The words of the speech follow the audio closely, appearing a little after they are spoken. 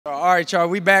All right, y'all,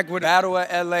 we back with Battle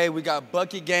at LA. We got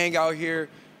Bucket Gang out here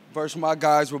versus my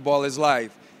guys with Ballislife.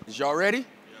 Is y'all ready?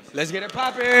 Yes. Let's get it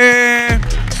poppin'.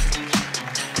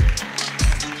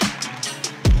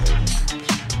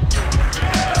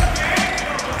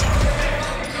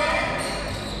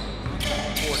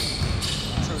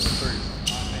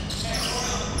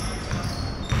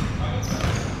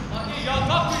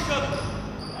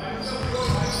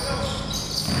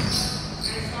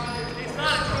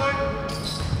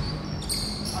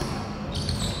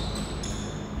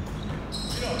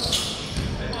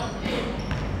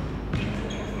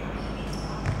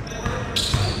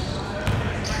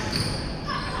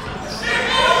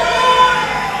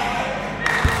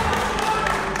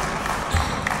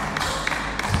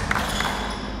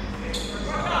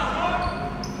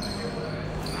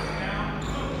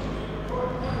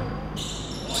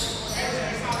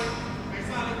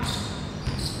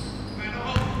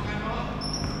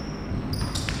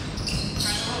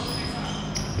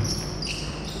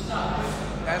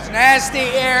 That's nasty,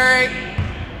 Erik.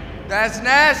 That's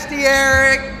nasty,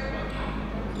 Erik.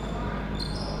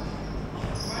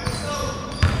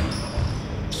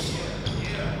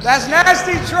 That's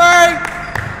nasty, Trey.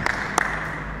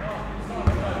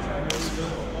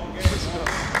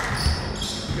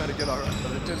 We gotta get our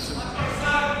attention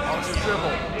on the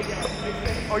dribble.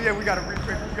 Oh yeah, we gotta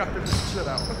repick. We gotta get this shit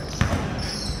out.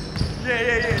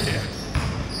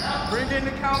 Yeah. Bring in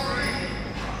the counter.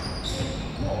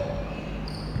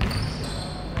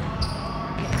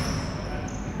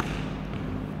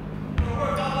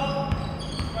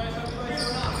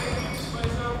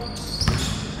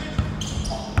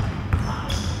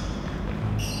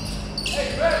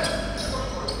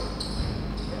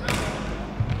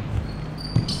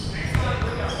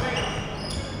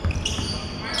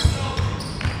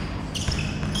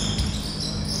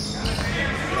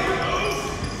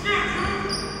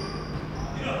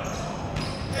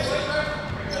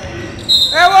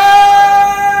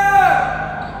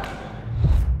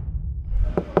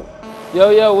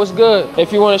 Yo, what's good?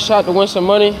 If you want a shot to win some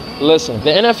money, listen.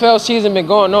 The NFL season been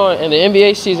going on and the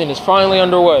NBA season is finally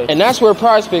underway. And that's where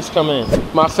Prize Picks come in.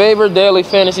 My favorite daily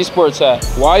fantasy sports app.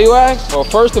 Why, you ask? Well,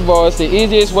 first of all, it's the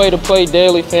easiest way to play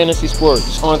daily fantasy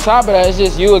sports. On top of that, it's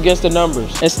just you against the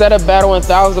numbers, instead of battling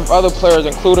thousands of other players,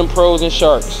 including pros and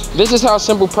sharks. This is how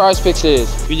simple Prize Picks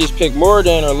is. You just pick more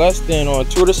than or less than on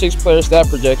 2 to 6 player stat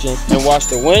projections and watch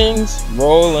the winnings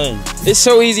roll in. It's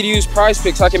so easy to use Prize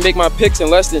Picks, I can make my picks in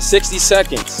less than 60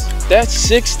 seconds. That's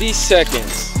 60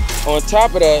 seconds. On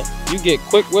top of that, you get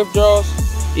quick withdrawals,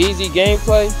 easy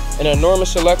gameplay, and an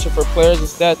enormous selection for players and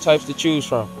stat types to choose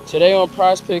from. Today on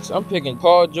Prize Picks, I'm picking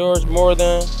Paul George more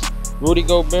than, Rudy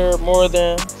Gobert more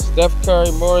than, Steph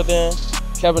Curry more than,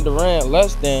 Kevin Durant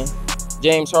less than,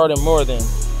 James Harden more than.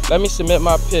 Let me submit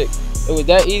my pick. It was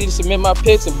that easy to submit my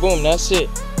picks, and boom, that's it.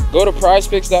 Go to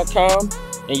prizepicks.com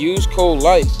and use code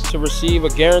LIFE to receive a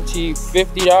guaranteed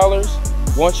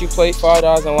 $50 once you play $5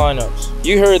 in lineups.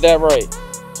 You heard that right.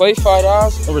 Play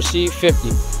 $5 and receive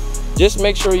 $50. Just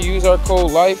make sure you use our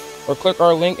code LIFE or click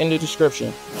our link in the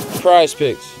description. Prize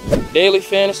Picks. Daily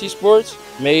fantasy sports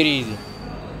made easy.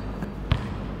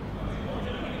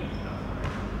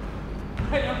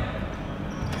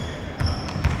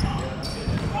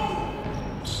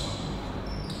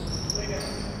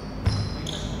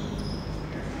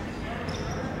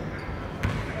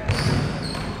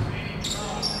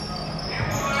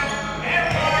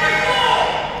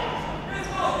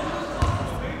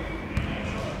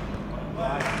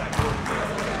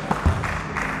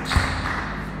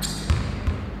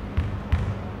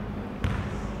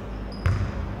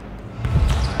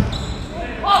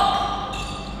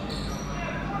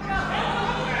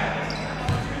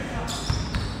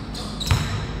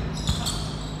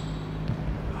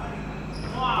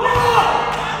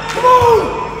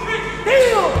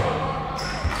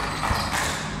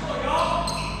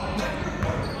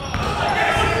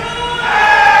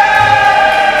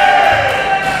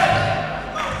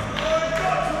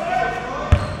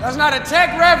 That's not a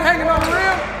tech ref hanging on the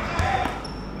rim.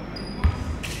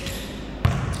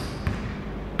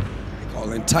 They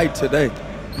calling tight today.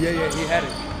 Yeah, he had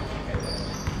it.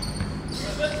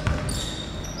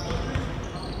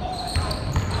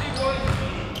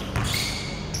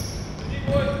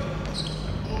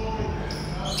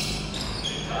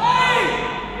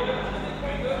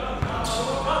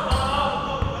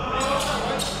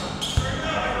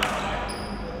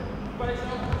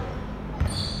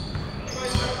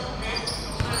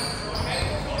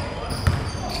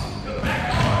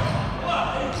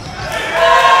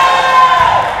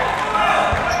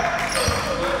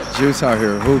 Juice out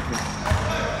here hooping.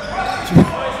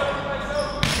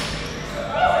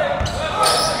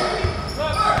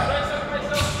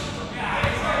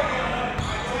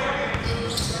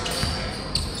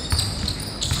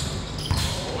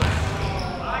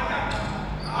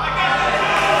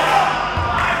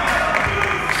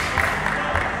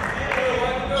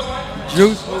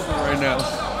 Juice hooping right now.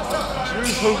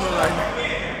 Juice hooping right now.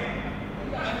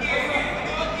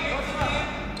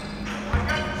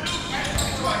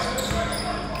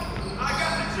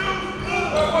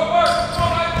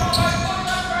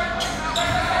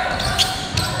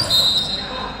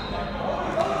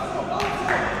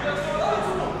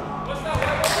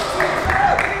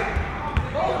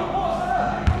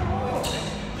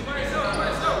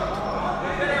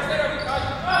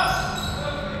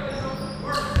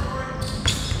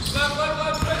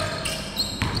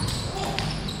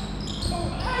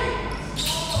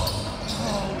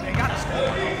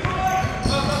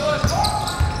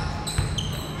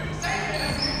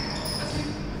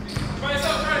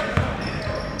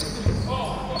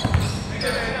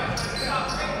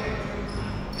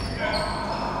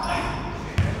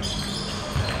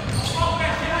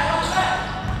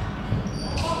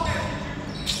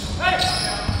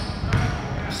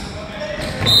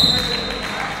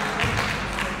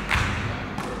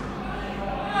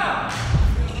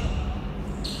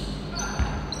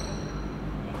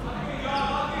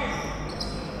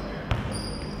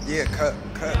 Yeah, cut.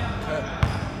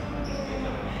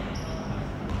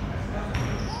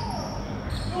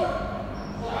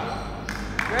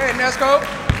 Go ahead, Nesco.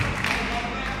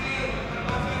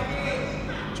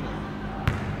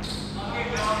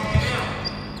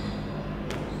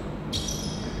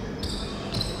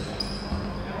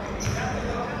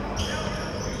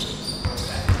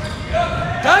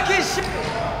 Dunk his shit.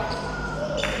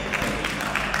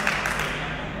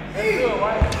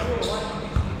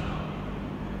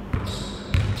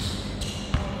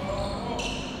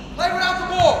 Play without the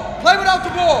ball. Play without the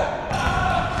ball.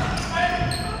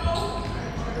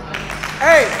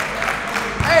 Hey,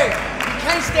 you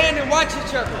can't stand and watch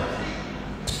each other.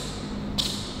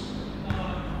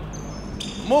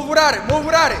 Move without it. Move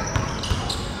without it.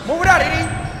 Move without it, E.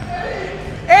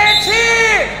 And 10.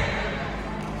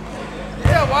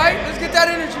 Yeah, White. Let's get that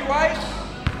energy, White.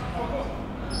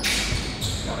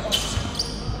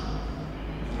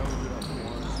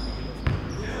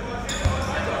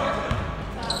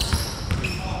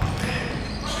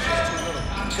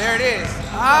 There it is.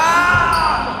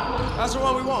 Ah! That's the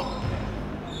one we want.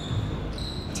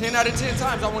 10 out of 10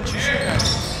 times, I want you shooting that.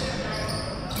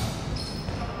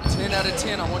 10 out of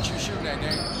 10, I want you shooting that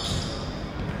game.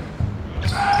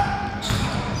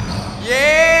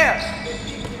 Yeah!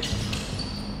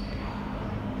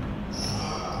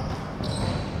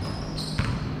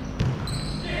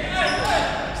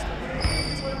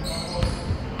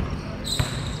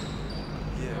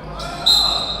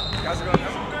 Guys are going.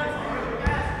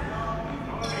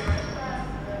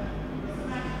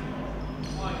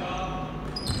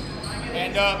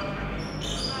 Hand up.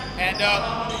 Hand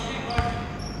up.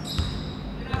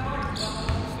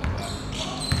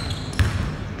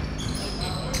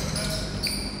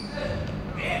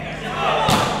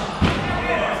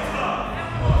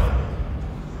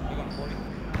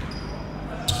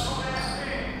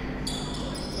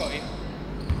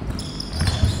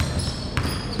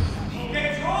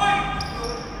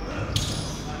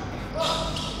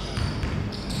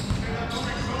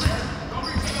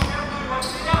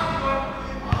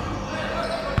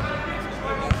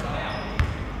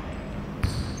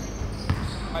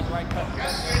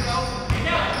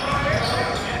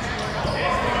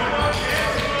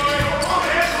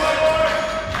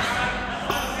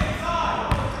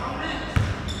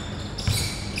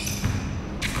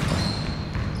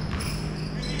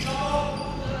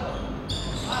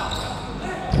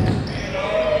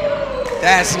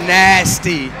 That's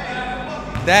nasty.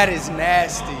 That is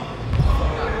nasty.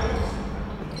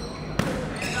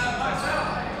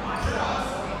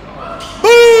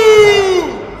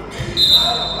 Boo!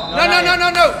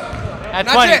 No. At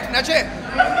Not 20. yet, not yet.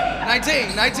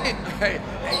 19. Hey.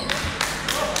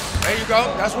 There you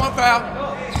go. That's one foul.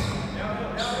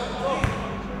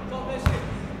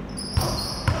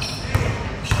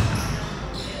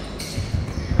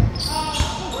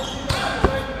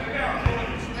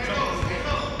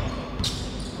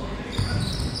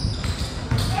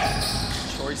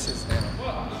 Choices now.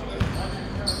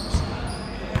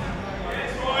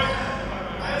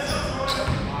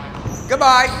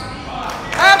 Goodbye.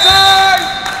 Halftime!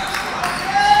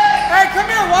 Hey, come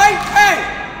here, White.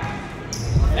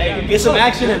 Hey, Get some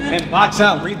action and box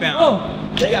out,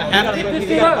 rebound. They got half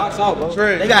they got box out,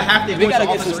 bro. They got half their voice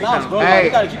offensive rebounds, bro. Hey. We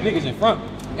gotta keep niggas in front.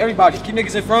 Everybody, keep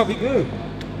niggas in front. We good.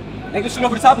 Niggas shoot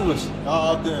over the top of us.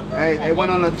 All them. Hey, they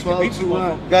went on a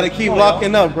 12-2 Gotta keep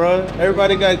locking up, bro.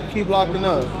 Everybody gotta keep locking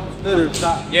up.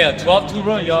 Yeah, 12-2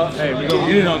 run, y'all. Hey, we gonna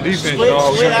get it on defense,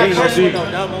 dog. We gonna get it on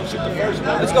defense.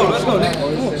 Let's go.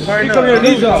 Turn up.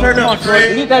 Turn up. Turn up, Trey.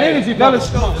 We need that energy,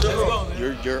 fellas.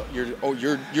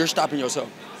 you're stopping yourself.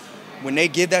 When they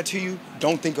give that to you,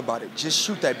 don't think about it. Just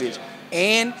shoot that bitch.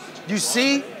 And you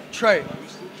see, Trey,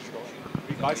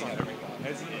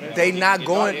 they not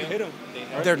going.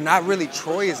 They're not really.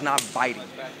 Troy is not biting.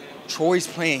 Troy's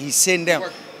playing. He's sitting down.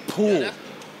 Pull.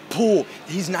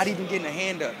 He's not even getting a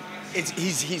hand up.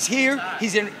 He's here.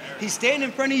 He's standing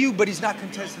in front of you, but he's not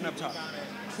contesting up top.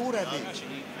 Pull that bitch.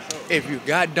 If you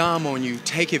got Dom on you,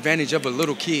 take advantage of a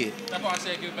little kid. That's why I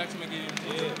said give it back to me again.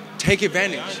 Take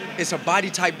advantage. It's a body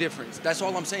type difference. That's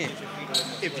all I'm saying.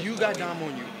 If you got Dom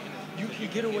on you, you can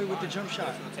get away with the jump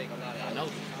shot.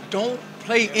 Don't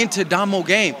play into Domo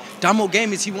game. Domo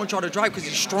game is he wants y'all to drive because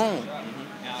he's strong.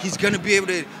 He's going to be able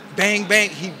to bang. Do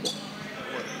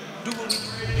what we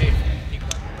do.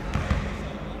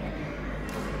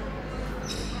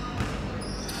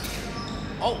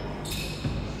 Oh.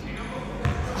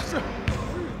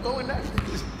 Throwing that.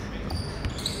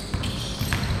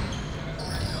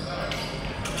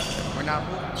 We're not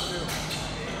moving.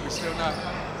 We're still not.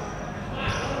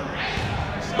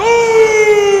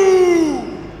 Boom!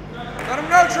 Let him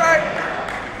know, Trey.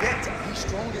 He's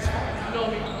strong as fuck. You know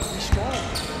me. He's strong.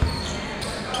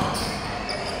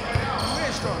 You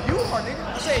ain't strong. You are, nigga. I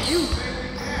said you.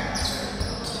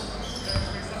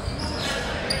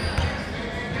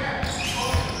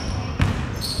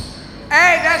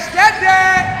 Hey, that's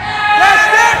stepdad! That's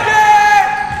stepdad!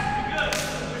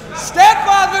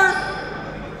 Stepfather!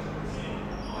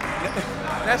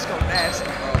 Let's go nasty,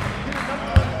 bro.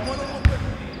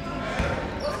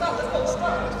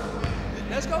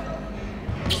 Let's go.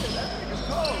 Let's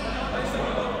go.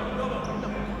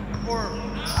 Or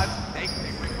they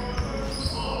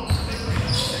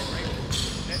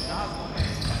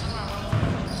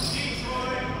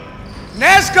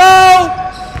Nesco!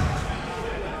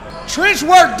 Trench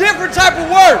work, different type of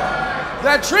work.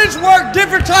 That trench work,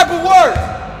 different type of work.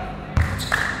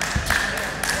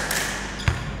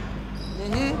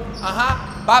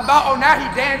 Oh, now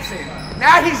he's dancing.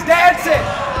 Now he's dancing.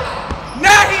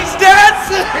 Now he's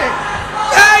dancing.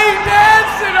 Now he's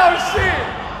dancing. Oh shit.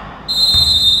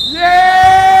 Yeah.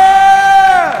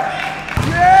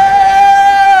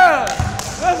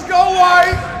 Let's go,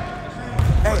 White.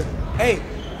 Hey.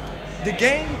 The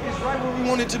game is right where we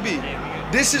want it to be.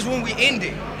 This is when we end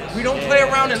it. We don't play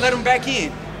around and let them back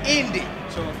in. End it.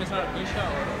 So if it's not a good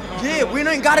shot, yeah, we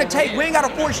ain't gotta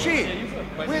force shit.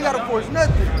 We ain't gotta force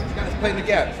nothing. Guys play in the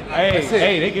gaps.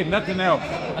 Hey, they get nothing else.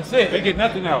 That's it. They get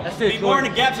nothing else. That's it. Be more in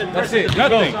the gaps and That's it.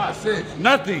 Nothing.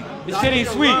 Nothing. This shit ain't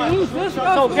sweet. It's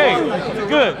okay. It's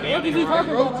good.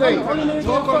 Rotate.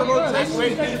 Talk on the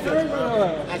rotation.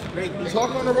 That's great.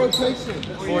 Talk on the rotation.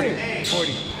 40.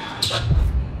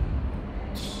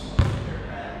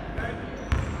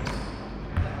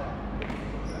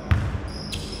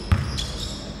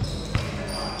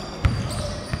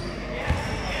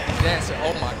 Dancing.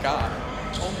 Oh my God.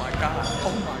 Oh my God.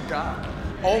 Oh my God.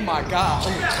 Oh my God. Oh.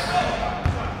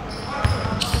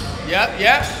 Yep.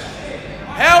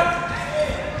 Help.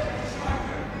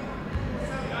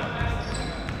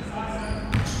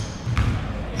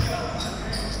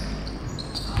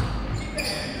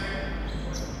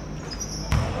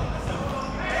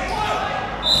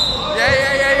 Yeah.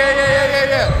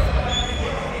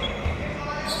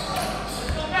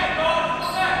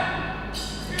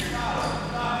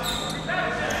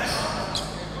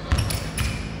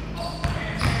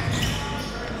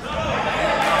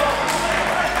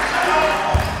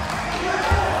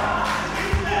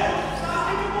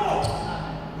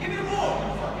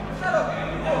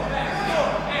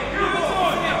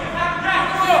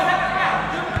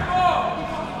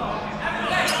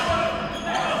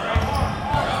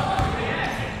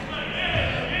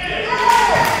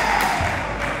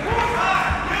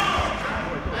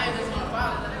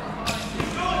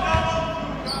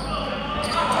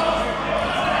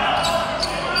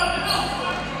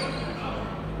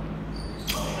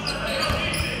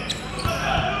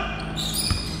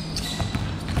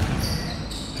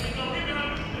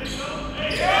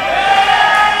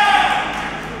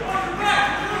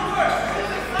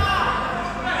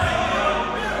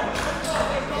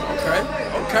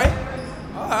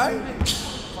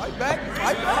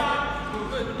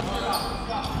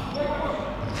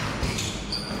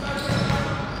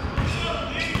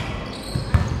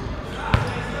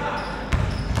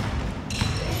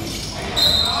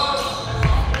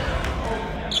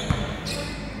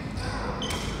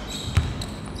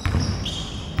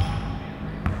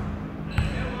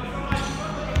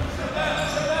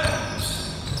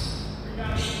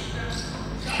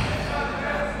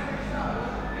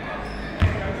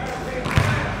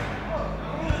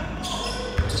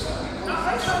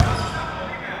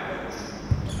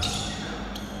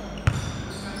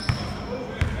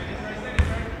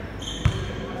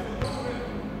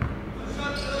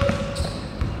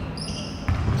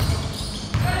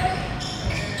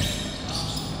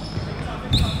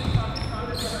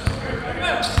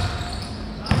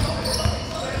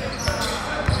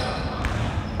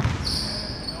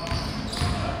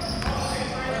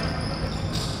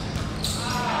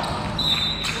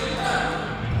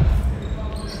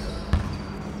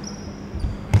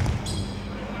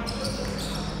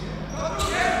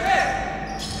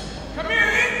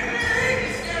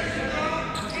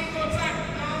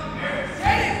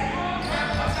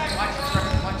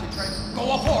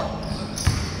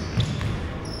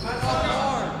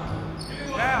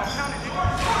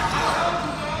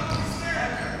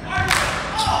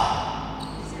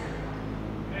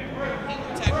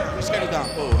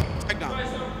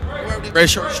 Red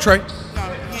shorts, Trey. No,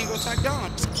 he ain't gonna attack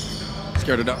Don.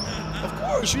 Scared of dog. Of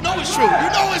course, you know it's true. You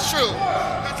know it's true.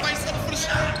 That's why he set up for the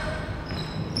shot.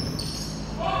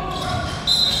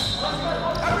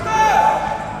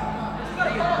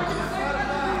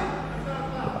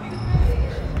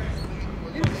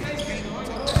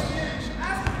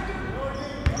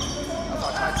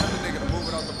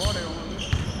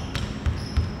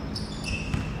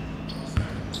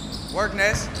 Work,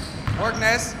 Ness. Work,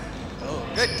 Ness. Oh,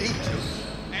 good deep, too.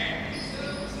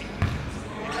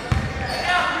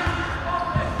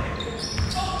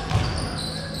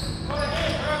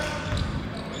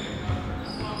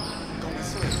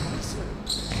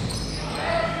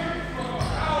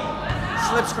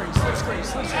 Slip screen, slip screen,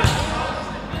 slip screen.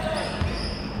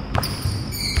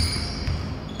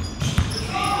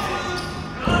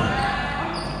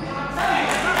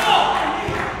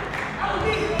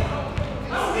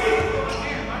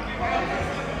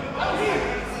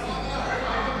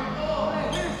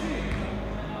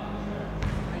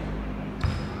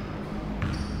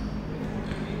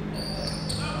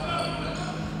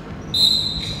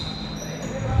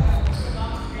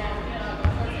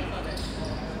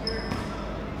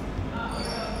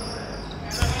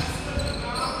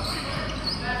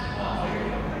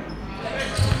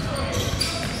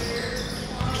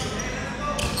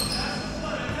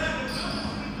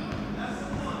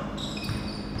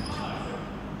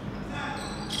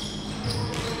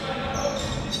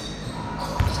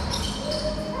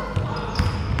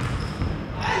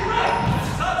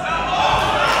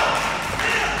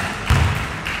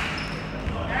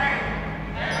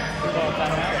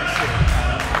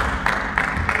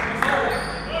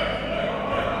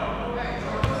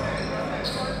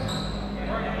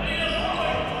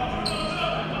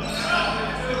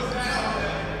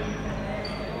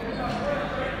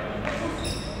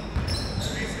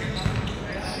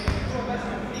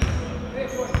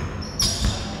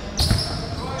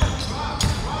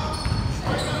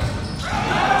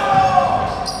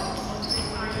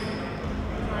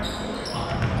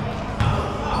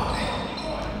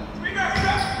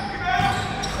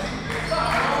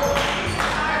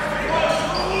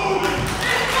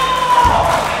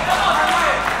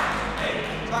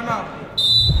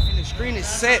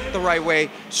 Set the right way.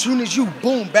 Soon as you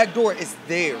boom, back door, it's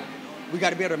there. We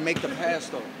got to be able to make the pass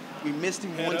though. We missed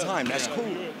him one time. That's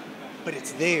cool, but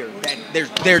it's there.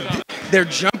 They're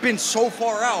jumping so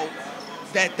far out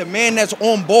that the man that's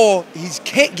on ball, he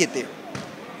can't get there.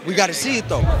 We got to see it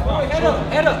though.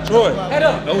 Head up, Troy. Head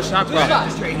up. No shot clock.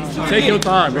 Take your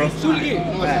time, bro. Shoot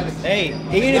again. Hey,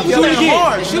 even if you're playing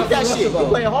hard, shoot that shit. You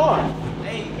playing hard.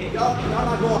 Y'all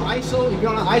not going ISO. If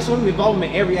y'all not ISO, we involve him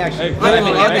in every action.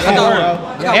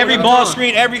 Every ball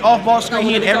screen, every off ball screen,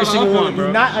 he in every single one, bro.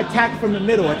 Do not attack from the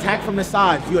middle. Attack from the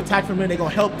sides. If you attack from the middle, they're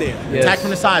gonna help there. Yes. Attack from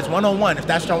the sides, one-on-one. If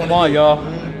that's what y'all want to do. Come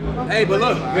on, y'all. Hey, but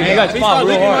look, you guys start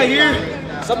looking right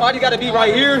here. Somebody got to be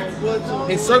right here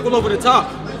and circle over the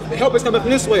top. The help is coming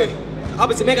from this way.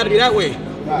 Opposite man got to be that way.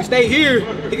 If we stay here,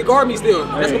 he can guard me still.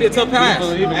 That's gonna be a tough pass.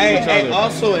 Hey,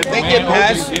 also if they get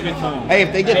past,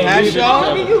 if they get past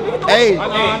y'all,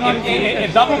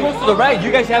 if Domo goes to the right,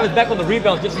 you guys have his back on the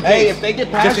rebound just in case. Hey, if they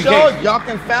get past y'all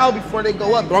can foul before they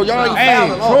go up, bro. Y'all ain't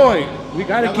fouling. Troy, we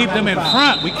gotta keep them in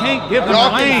front. We can't give them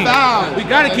a lane. We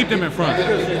gotta keep them in front.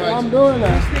 I'm doing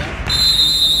that.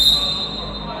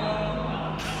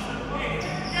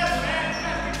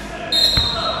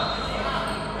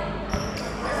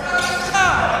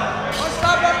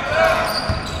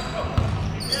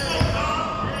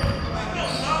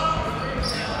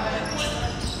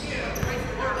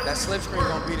 Slip screen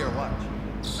gonna be there, watch.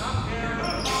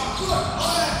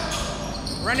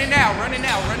 Run it now, run it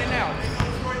now, run it now.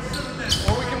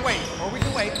 Or we can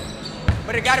wait,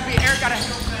 But it gotta be, Eric gotta.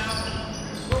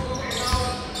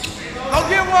 Go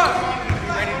get one. Be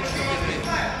ready to shoot this bitch.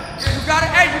 You got it,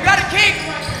 hey, you got it, kick.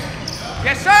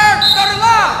 Yes, sir, start the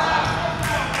line.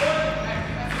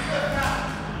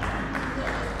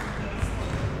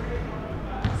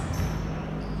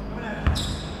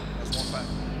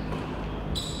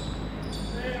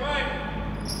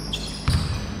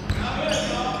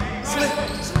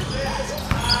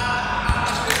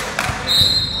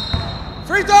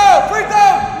 Free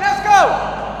throw, Nesco!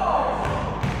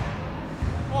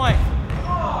 Point.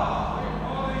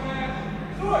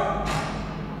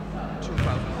 2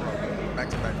 fouls,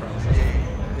 back-to-back fouls. Yeah,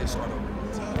 hit start over.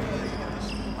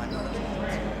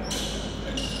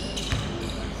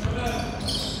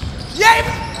 Yeah!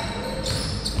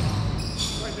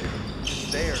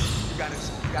 It's there. You gotta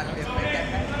be able to make that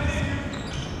pass.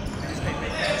 You just can't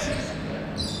make passes.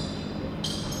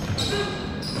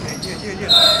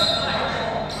 Yeah.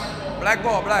 Black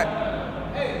ball, black.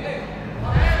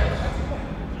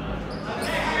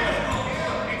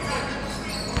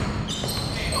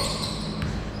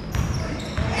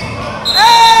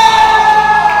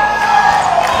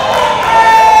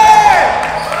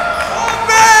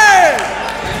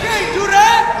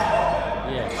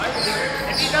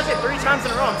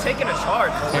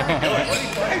 hard.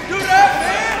 Hey, do that,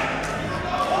 man!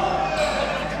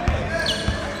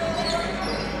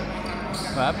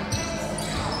 What happened?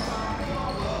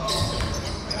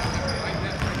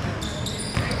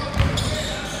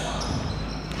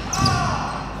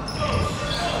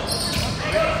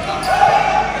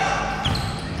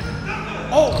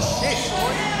 Oh, shit,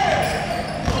 shorty.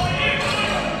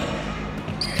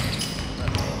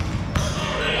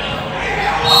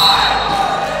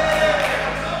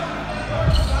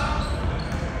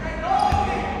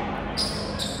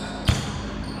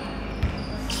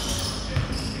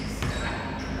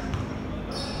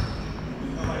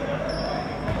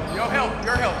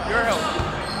 Your help.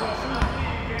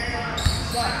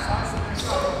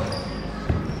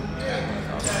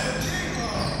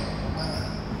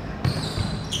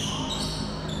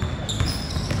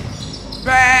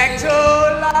 Back to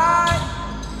life.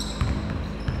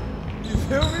 You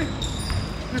feel me?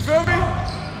 You feel me?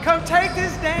 Come take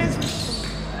this dance with me.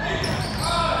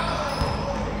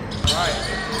 Right.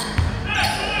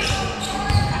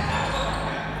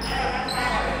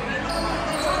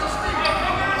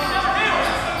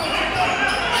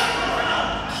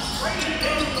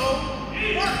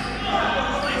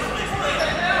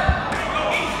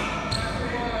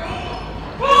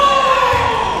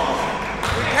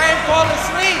 Fall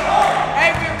asleep.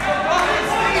 Hey, we're falling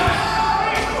asleep.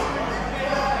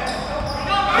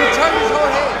 He turned his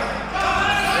whole head.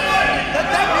 Let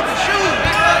that nigga shoot.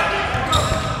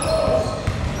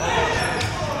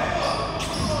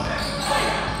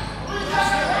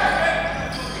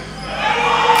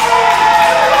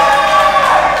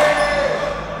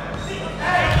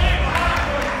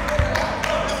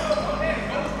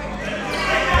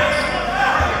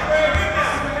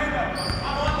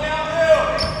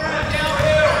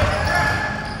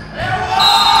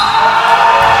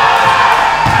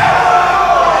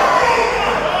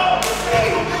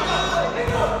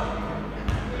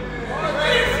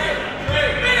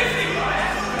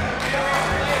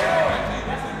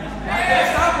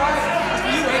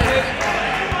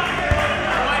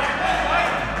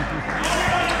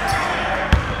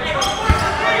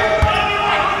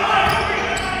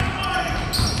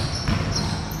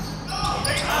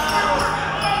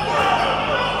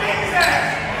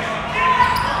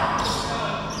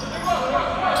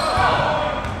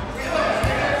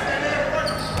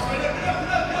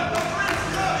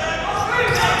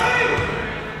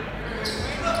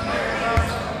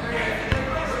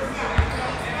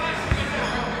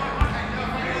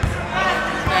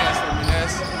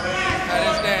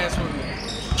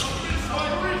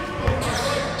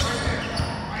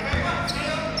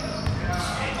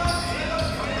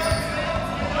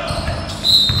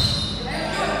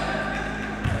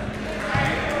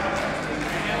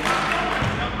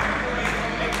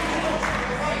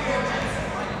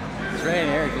 Croft and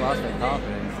Erik lost their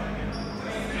confidence.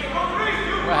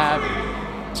 What happened?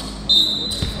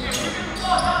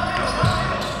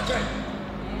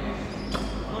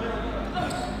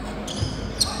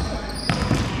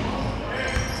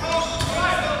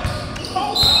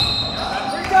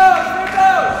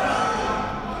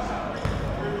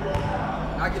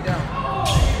 Knock it down.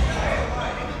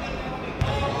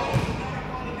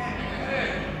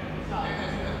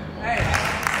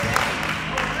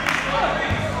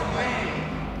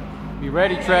 Be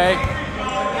ready, Trey.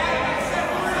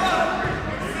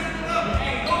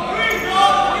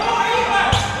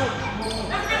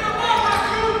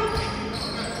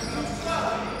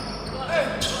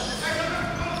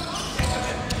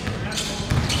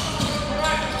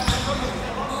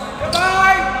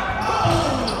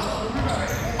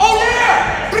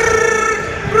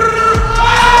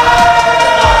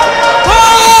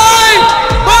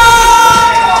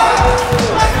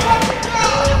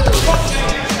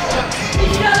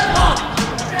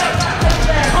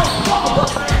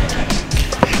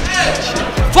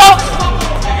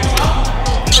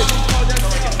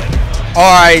 All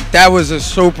right, that was a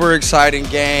super exciting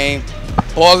game.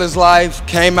 Ballislife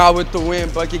came out with the win.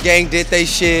 Bucket Gang did they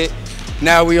shit.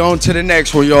 Now we on to the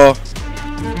next one, y'all.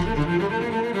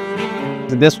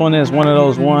 This one is one of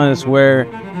those ones where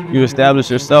you establish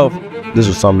yourself. This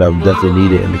was something that was definitely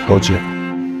needed in the culture.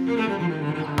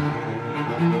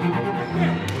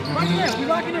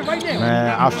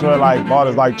 Man, I feel like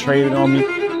Ballislife traded on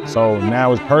me, so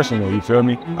now it's personal, you feel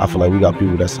me? I feel like we got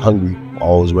people that's hungry,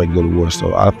 always ready to go to war,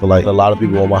 so I feel like a lot of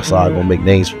people on my side gonna make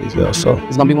names for themselves, so.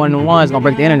 It's gonna be one of the ones gonna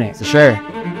break the internet, for sure.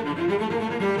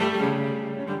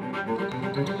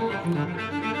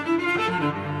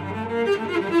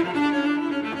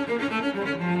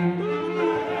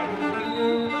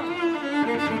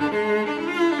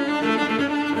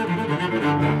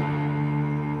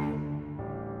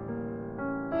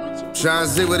 Try and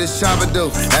see what this chopper do.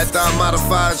 After I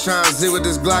modify, try and see what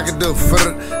this Glock can do.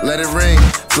 Let it ring.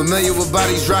 Familiar with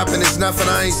bodies dropping, it's nothing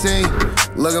I ain't seen.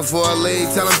 Looking for a lead,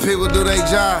 telling people do they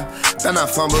job. Then I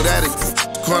fumbled at it.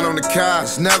 Corn on the car.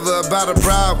 It's never about a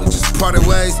bribe, we just parted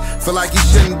ways. Feel like you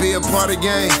shouldn't be a part of the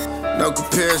game. No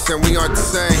comparison, we aren't the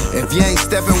same. If you ain't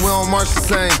stepping, we don't march the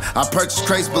same. I purchased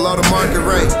crates below the market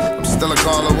rate. I'm still a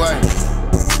call away.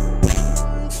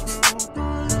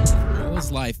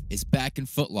 Ballislife is back in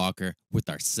Foot Locker with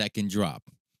our second drop.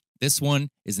 This one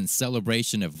is in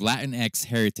celebration of Latinx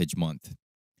Heritage Month.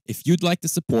 If you'd like to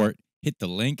support, hit the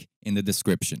link in the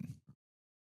description.